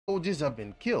soldiers have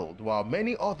been killed, while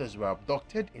many others were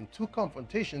abducted in two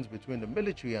confrontations between the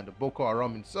military and the Boko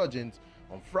Haram insurgents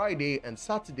on Friday and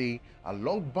Saturday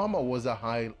along Bama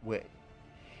Highway.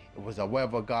 It was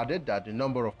however guarded that the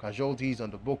number of casualties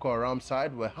on the Boko Haram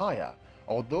side were higher,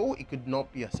 although it could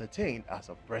not be ascertained as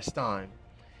of press time.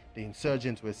 The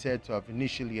insurgents were said to have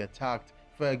initially attacked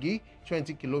Fergie,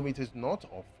 20 kilometers north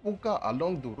of Boko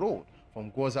along the road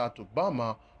from Gwoza to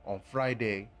Bama on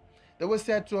Friday. They were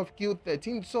said to have killed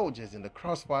 13 soldiers in the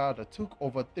crossfire that took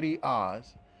over 3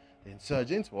 hours. The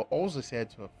insurgents were also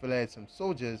said to have fled some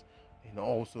soldiers and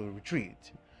also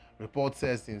retreat. Report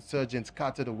says the insurgents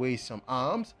carted away some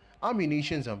arms,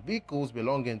 ammunition and vehicles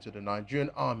belonging to the Nigerian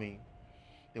army.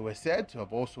 They were said to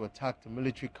have also attacked a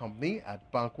military company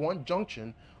at Bank 1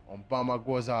 Junction on Bama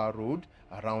Gwoza Road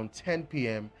around 10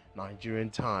 p.m.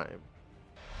 Nigerian time.